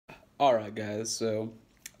Alright, guys, so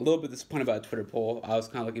a little bit disappointed about a Twitter poll. I was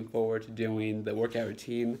kind of looking forward to doing the workout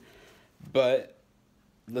routine, but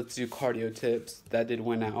let's do cardio tips. That did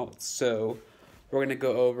win out. So we're going to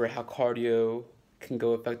go over how cardio can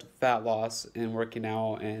go affect fat loss and working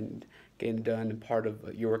out and getting done and part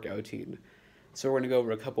of your workout routine. So we're going to go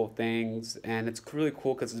over a couple of things, and it's really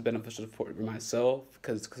cool because it's beneficial for myself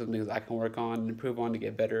because it's some things I can work on and improve on to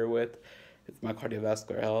get better with my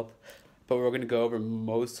cardiovascular health. But we're going to go over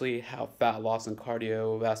mostly how fat loss and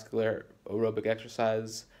cardiovascular aerobic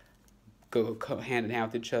exercise go hand in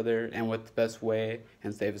hand with each other and what the best way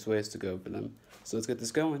and safest ways to go for them. So let's get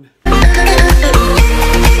this going.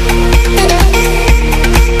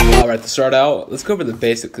 Alright, to start out, let's go over the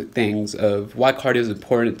basic things of why cardio is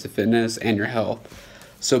important to fitness and your health.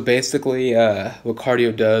 So basically, what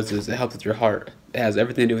cardio does is it helps with your heart. It has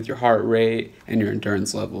everything to do with your heart rate and your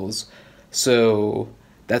endurance levels. So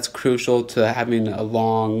that's crucial to having a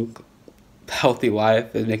long, healthy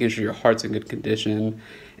life, is making sure your heart's in good condition.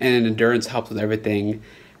 And endurance helps with everything.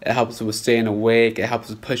 It helps with staying awake, it helps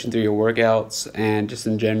with pushing through your workouts, and just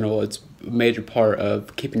in general, it's a major part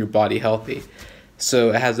of keeping your body healthy.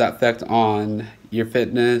 So it has that effect on your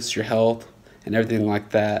fitness, your health, and everything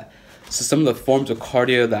like that. So some of the forms of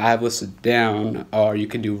cardio that I've listed down are you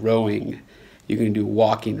can do rowing, you can do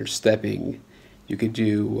walking or stepping, you could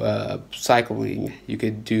do cycling, you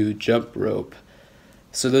could do jump rope.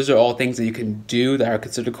 So those are all things that you can do that are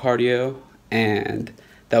considered cardio, and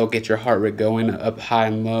that will get your heart rate going up high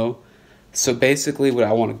and low. So basically what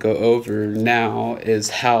I want to go over now is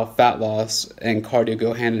how fat loss and cardio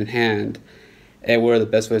go hand in hand and what are the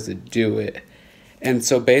best ways to do it. And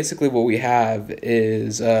so basically what we have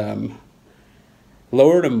is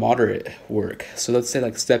lower to moderate work. So let's say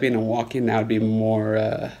like stepping and walking, that would be more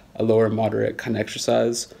a lower moderate kind of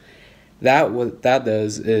exercise. What that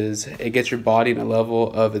does is it gets your body in a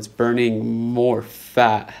level of it's burning more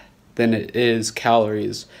fat than it is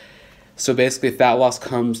calories. So basically fat loss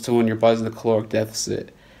comes to when your body's in a caloric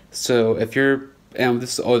deficit. So if you're, and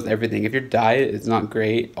this is always everything, if your diet is not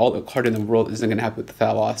great, all the cardio in the world isn't going to happen with the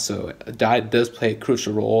fat loss. So a diet does play a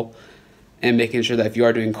crucial role in making sure that if you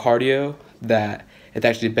are doing cardio, that it's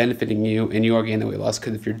actually benefiting you and you are getting the weight loss.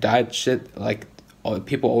 Because if your diet shit, like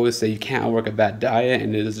people always say you can't outwork a bad diet,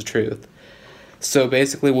 and it is the truth. So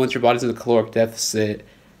basically once your body's in a caloric deficit,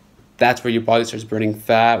 that's where your body starts burning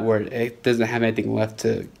fat, where it doesn't have anything left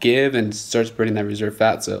to give and starts burning that reserve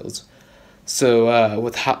fat cells. So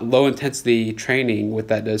with low intensity training, what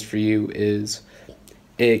that does for you is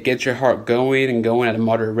it gets your heart going and going at a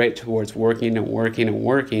moderate rate towards working and working and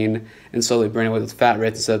working and slowly burning away those fat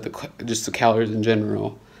rates instead of just the calories in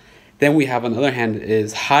general. Then we have, on the other hand,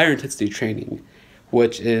 is higher intensity training,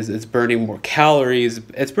 which is it's burning more calories.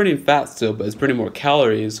 It's burning fat still, but it's burning more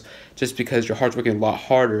calories just because your heart's working a lot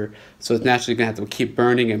harder. So it's naturally going to have to keep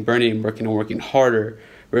burning and burning and working harder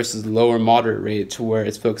versus lower moderate rate to where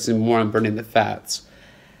it's focusing more on burning the fats.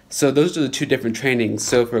 So those are the two different trainings.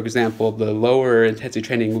 So for example, the lower intensity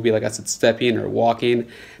training would be, like I said, stepping or walking,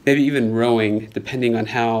 maybe even rowing, depending on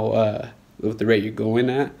how, with the rate you're going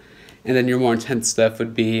at. And then your more intense stuff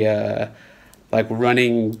would be like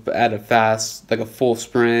running at a fast, like a full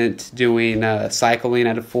sprint, doing cycling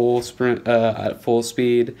at a full sprint, at full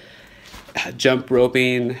speed, jump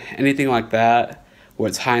roping, anything like that, where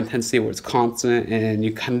it's high intensity, where it's constant, and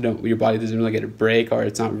you kind of don't, your body doesn't really get a break, or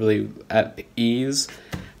it's not really at ease.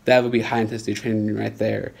 That would be high intensity training right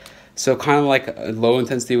there. So kind of like a low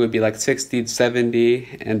intensity would be like 60 to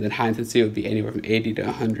 70, and then high intensity would be anywhere from 80 to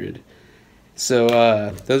 100. So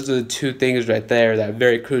those are the two things right there that are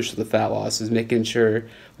very crucial to fat loss, is making sure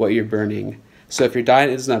what you're burning. So if your diet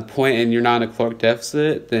isn't at a point and you're not in a caloric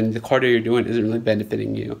deficit, then the cardio you're doing isn't really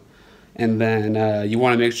benefiting you. And then you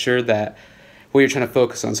want to make sure that what you're trying to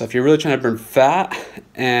focus on. So if you're really trying to burn fat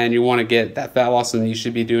and you want to get that fat loss, then you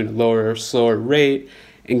should be doing a lower, slower rate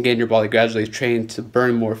and getting your body gradually trained to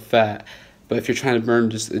burn more fat. But if you're trying to burn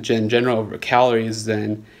just in general over calories,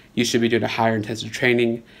 then you should be doing a higher intensity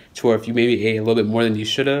training, to where if you maybe ate a little bit more than you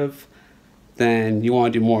should have, then you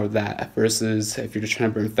want to do more of that, versus if you're just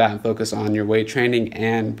trying to burn fat and focus on your weight training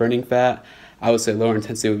and burning fat, I would say lower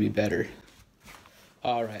intensity would be better.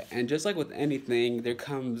 Alright, and just like with anything, there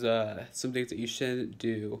comes some things that you shouldn't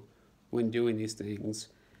do when doing these things.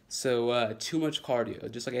 So too much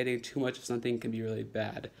cardio, just like eating too much of something can be really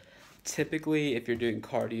bad. Typically, if you're doing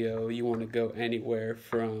cardio, you want to go anywhere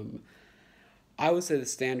from, I would say the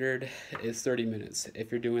standard is 30 minutes.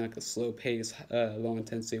 If you're doing like a slow pace, low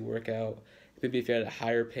intensity workout, maybe if you're at a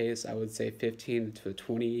higher pace, I would say 15 to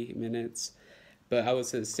 20 minutes. But I would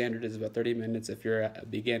say the standard is about 30 minutes if you're a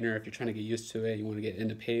beginner, if you're trying to get used to it, you want to get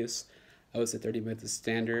into pace. I would say 30 minutes is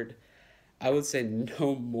standard. I would say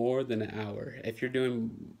no more than an hour. If you're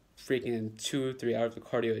doing freaking 2 or 3 hours of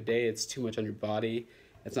cardio a day, it's too much on your body.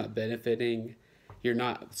 It's not benefiting. You're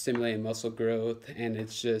not stimulating muscle growth, and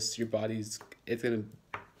it's just your body's, it's gonna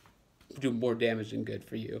do more damage than good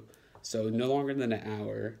for you. So no longer than an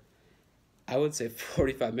hour. I would say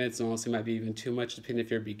 45 minutes honestly might be even too much, depending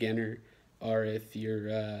if you're a beginner or if you're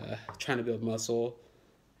trying to build muscle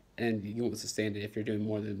and you won't sustain it if you're doing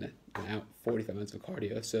more than 45 minutes of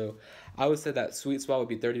cardio. So I would say that sweet spot would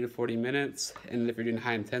be 30 to 40 minutes. And if you're doing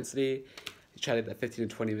high intensity, you try to get that 15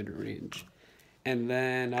 to 20 minute range. And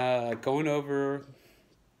then going over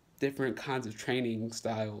different kinds of training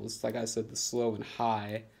styles, like I said, the slow and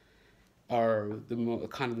high are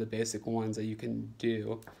kind of the basic ones that you can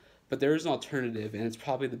do. But there is an alternative, and it's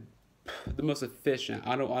probably the most efficient.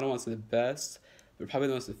 I don't want to say the best, but probably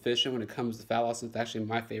the most efficient when it comes to fat loss. It's actually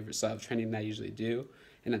my favorite style of training that I usually do,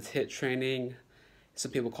 and it's HIIT training.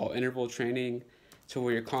 Some people call interval training, to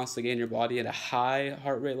where you're constantly getting your body at a high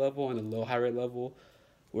heart rate level and a low heart rate level.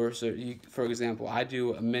 Where, so you, for example, I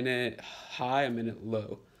do a minute high, a minute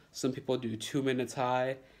low. Some people do 2 minutes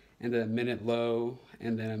high, and then a minute low,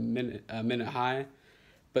 and then a minute high.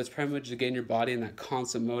 But it's pretty much just getting your body in that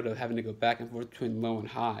constant mode of having to go back and forth between low and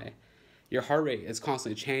high. Your heart rate is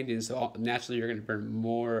constantly changing, so naturally you're going to burn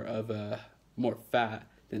more fat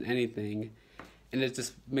than anything, and it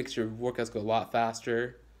just makes your workouts go a lot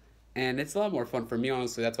faster. And it's a lot more fun for me,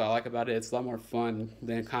 honestly. That's what I like about it. It's a lot more fun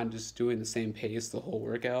than kind of just doing the same pace the whole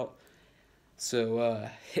workout. So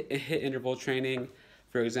HIIT interval training,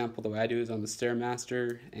 for example, the way I do it is on the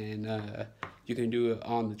Stairmaster, and you can do it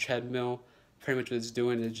on the treadmill. Pretty much what it's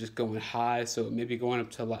doing is just going high, so maybe going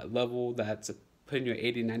up to a level that's putting you at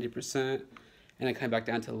 80-90%, and then coming back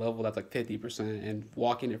down to a level that's like 50%, and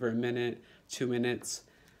walking it for a minute, 2 minutes,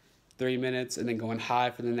 3 minutes, and then going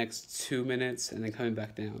high for the next 2 minutes, and then coming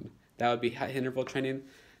back down. That would be high interval training.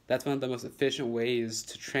 That's one of the most efficient ways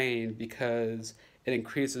to train because it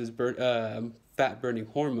increases fat burning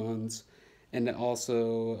hormones, and it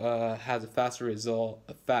also has a faster result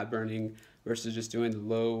of fat burning versus just doing the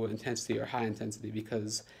low intensity or high intensity,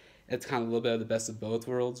 because it's kind of a little bit of the best of both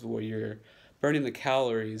worlds, where you're burning the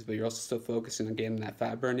calories but you're also still focusing on getting that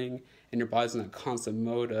fat burning, and your body's in that constant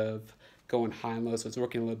mode of going high and low, so it's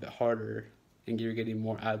working a little bit harder and you're getting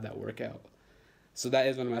more out of that workout. So that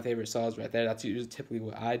is one of my favorite styles right there. That's usually typically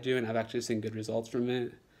what I do, and I've actually seen good results from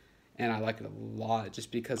it, and I like it a lot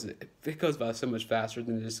just because it goes by so much faster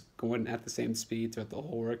than just going at the same speed throughout the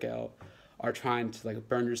whole workout or trying to like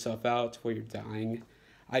burn yourself out to where you're dying.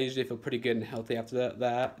 I usually feel pretty good and healthy after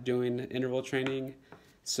that doing interval training,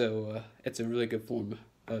 so it's a really good form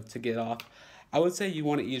to get off. I would say you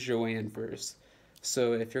want to ease your way in first.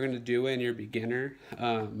 So if you're going to do it and you're a beginner,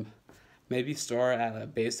 maybe start at a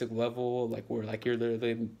basic level, like where like you're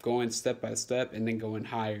literally going step by step and then going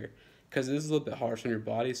higher, because it is a little bit harsh on your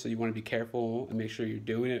body, so you want to be careful and make sure you're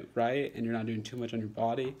doing it right and you're not doing too much on your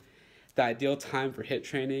body. The ideal time for HIIT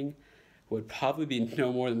training would probably be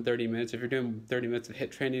no more than 30 minutes. If you're doing 30 minutes of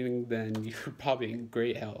HIIT training, then you're probably in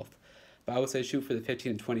great health. But I would say shoot for the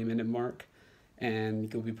 15 to 20 minute mark,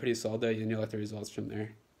 and you'll be pretty solid there, and you'll like the results from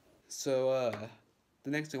there. So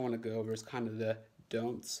the next thing I want to go over is kind of the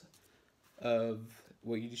don'ts of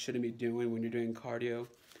what you shouldn't be doing when you're doing cardio.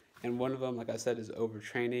 And one of them, like I said, is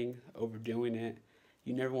overtraining, overdoing it.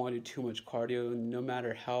 You never want to do too much cardio, no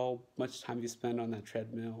matter how much time you spend on that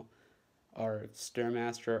treadmill or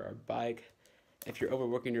Stairmaster or bike. If you're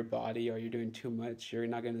overworking your body or you're doing too much, you're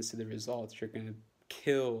not going to see the results. You're going to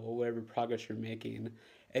kill whatever progress you're making.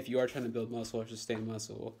 If you are trying to build muscle or sustain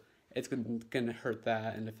muscle, it's going to hurt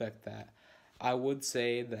that and affect that. I would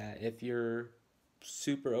say that if you're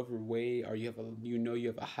super overweight or you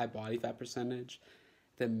have a high body fat percentage,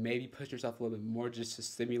 then maybe push yourself a little bit more just to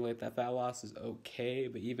stimulate that fat loss is okay.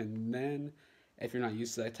 But even then, if you're not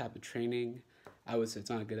used to that type of training, I would say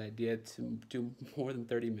it's not a good idea to do more than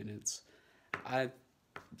 30 minutes. I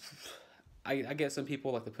get some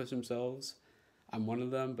people like to push themselves. I'm one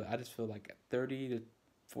of them, but I just feel like 30 to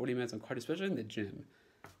 40 minutes on cardio, especially in the gym,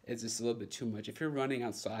 it's just a little bit too much. If you're running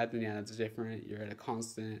outside, then yeah, that's different. You're at a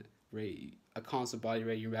constant rate, a constant body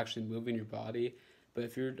rate. You're actually moving your body. But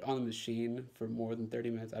if you're on the machine for more than 30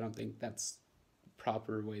 minutes, I don't think that's the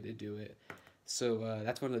proper way to do it. So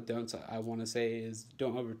that's one of the don'ts I want to say is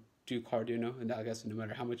don't overdo cardio. No, and I guess no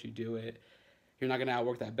matter how much you do it, you're not going to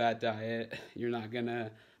outwork that bad diet. You're not going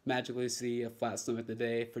to magically see a flat stomach the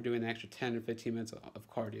day for doing an extra 10 or 15 minutes of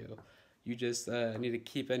cardio. You just need to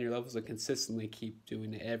keep in your levels and consistently keep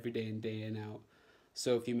doing it every day and day in out.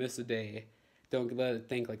 So if you miss a day, don't let it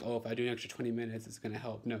think like, oh, if I do an extra 20 minutes, it's going to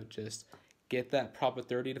help. No, just get that proper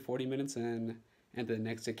 30 to 40 minutes in, and the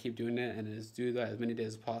next day keep doing it, and just do that as many days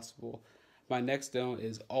as possible. My next note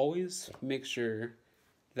is always make sure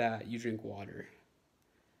that you drink water.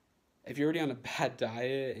 If you're already on a bad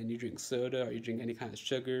diet and you drink soda or you drink any kind of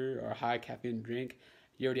sugar or high caffeine drink,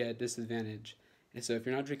 you're already at a disadvantage. And so if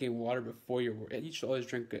you're not drinking water before your work, you should always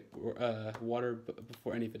drink water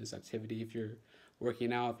before any fitness activity. If you're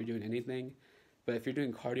working out, if you're doing anything, but if you're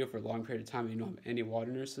doing cardio for a long period of time and you don't have any water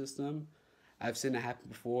in your system, I've seen it happen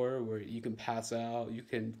before where you can pass out, you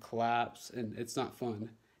can collapse, and it's not fun.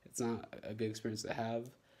 It's not a good experience to have.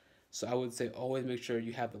 So I would say always make sure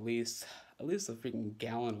you have at least a freaking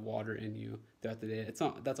gallon of water in you throughout the day.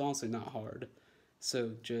 That's honestly not hard.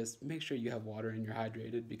 So just make sure you have water and you're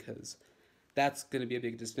hydrated, because that's gonna be a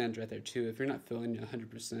big disadvantage right there too. If you're not feeling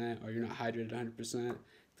 100% or you're not hydrated 100%,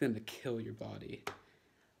 it's gonna kill your body.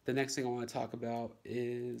 The next thing I want to talk about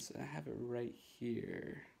is, I have it right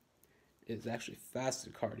here, is actually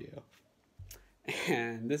fasted cardio.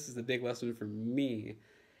 And this is the big lesson for me,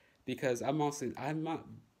 because I'm not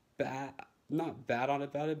bad on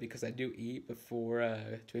about it, because I do eat before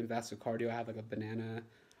doing fasted cardio. I have like a banana,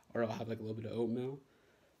 or I'll have like a little bit of oatmeal.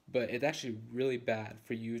 But it's actually really bad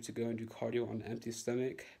for you to go and do cardio on an empty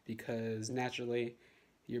stomach, because naturally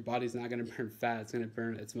your body's not going to burn fat, it's going to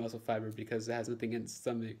burn its muscle fiber, because it has nothing in its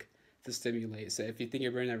stomach to stimulate. So if you think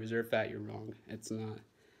you're burning that reserve fat, you're wrong. It's not.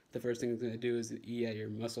 The first thing it's going to do is eat at your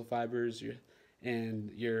muscle fibers,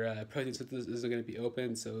 and your protein synthesis isn't going to be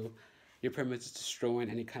open, so you're pretty much destroying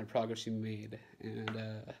any kind of progress you made. And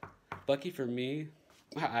lucky for me,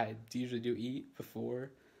 I usually do eat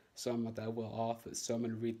before, so I'm not that well off. So I'm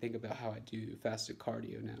going to rethink about how I do fasted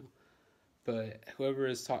cardio now. But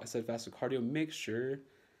whoever said fasted cardio, make sure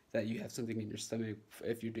that you have something in your stomach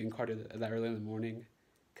if you're doing cardio that early in the morning,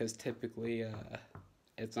 because typically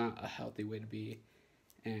it's not a healthy way to be,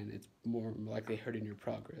 and it's more likely hurting your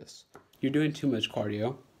progress. You're doing too much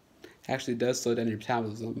cardio. It actually does slow down your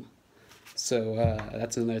metabolism. So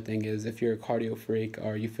that's another thing, is if you're a cardio freak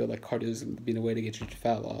or you feel like cardio is going to be the way to get you to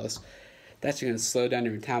fat loss, that's going to slow down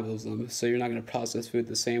your metabolism, so you're not going to process food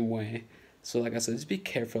the same way. So like I said, just be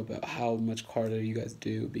careful about how much cardio you guys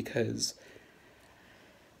do, because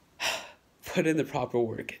put in the proper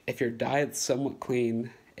work. If your diet's somewhat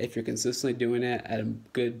clean, if you're consistently doing it at a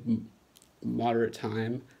good moderate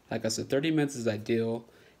time, like I said, 30 minutes is ideal.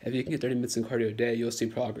 If you can get 30 minutes in cardio a day, you'll see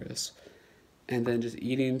progress. And then just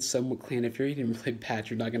eating somewhat clean. If you're eating really bad,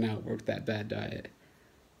 you're not going to outwork that bad diet.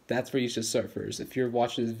 That's where you should start first. If you're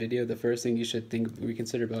watching this video, the first thing you should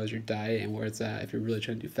reconsider about is your diet and where it's at if you're really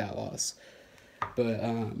trying to do fat loss.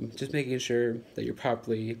 But just making sure that you're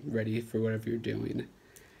properly ready for whatever you're doing.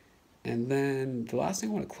 And then the last thing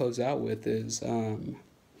I want to close out with is,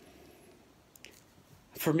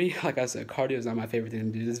 for me, like I said, cardio is not my favorite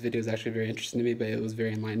thing to do. This video is actually very interesting to me, but it was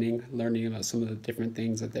very enlightening, learning about some of the different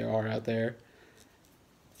things that there are out there.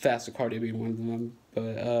 Faster cardio being one of them.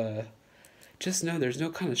 But just know there's no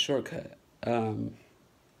kind of shortcut.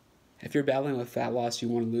 If you're battling with fat loss, you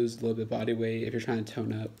want to lose a little bit of body weight, if you're trying to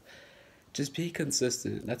tone up, just be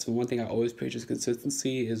consistent. That's the one thing I always preach, is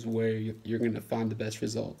consistency is where you're going to find the best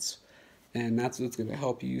results. And that's what's going to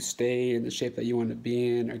help you stay in the shape that you want to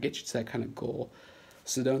be in, or get you to that kind of goal.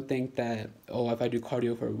 So don't think that, oh, if I do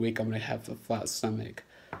cardio for a week, I'm going to have a flat stomach.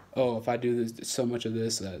 Oh, if I do so much of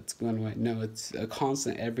this, it's going away. No, it's a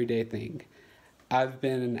constant everyday thing. I've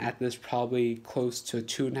been at this probably close to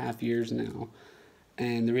 2.5 years now.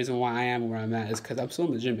 And the reason why I am where I'm at is because I'm still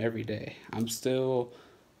in the gym every day. I'm still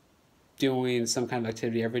doing some kind of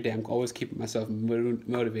activity every day. I'm always keeping myself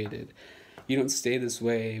motivated. You don't stay this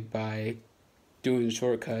way by doing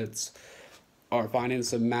shortcuts or finding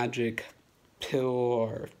some magic pill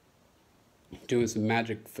or doing some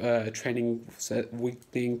magic training week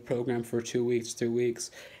thing program for 2 weeks, 3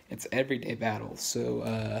 weeks. It's everyday battle.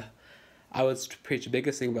 So I would preach the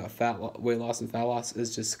biggest thing about weight loss and fat loss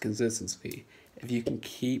is just consistency. If you can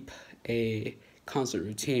keep a constant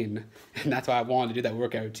routine, and that's why I wanted to do that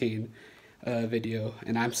workout routine video,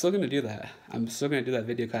 and I'm still going to do that. I'm still going to do that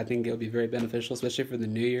video because I think it'll be very beneficial, especially for the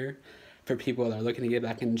new year, for people that are looking to get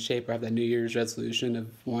back in shape or have that New Year's resolution of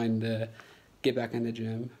wanting to get back in the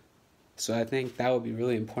gym. So I think that would be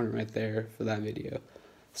really important right there for that video.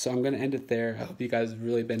 So I'm going to end it there. I hope you guys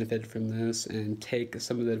really benefited from this and take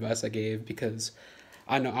some of the advice I gave, because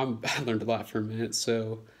I know I learned a lot from it.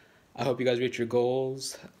 So I hope you guys reach your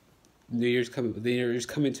goals. The New Year's coming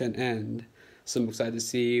to an end. So I'm excited to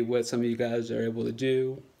see what some of you guys are able to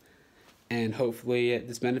do. And hopefully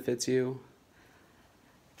this benefits you.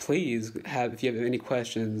 Please, if you have any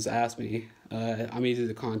questions, ask me. I'm easy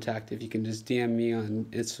to contact. If you can just DM me on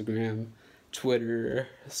Instagram, Twitter,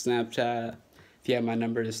 Snapchat. If you have my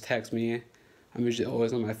number, just text me. I'm usually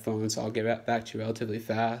always on my phone, so I'll get back to you relatively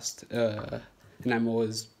fast. And I'm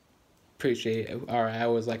always I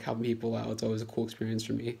always like helping people out. It's always a cool experience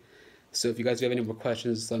for me. So if you guys have any more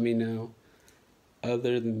questions, just let me know.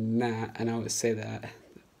 Other than that, and I always say that,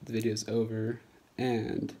 the video's over,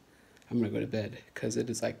 and I'm gonna go to bed because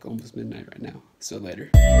it is like almost midnight right now. So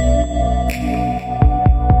later.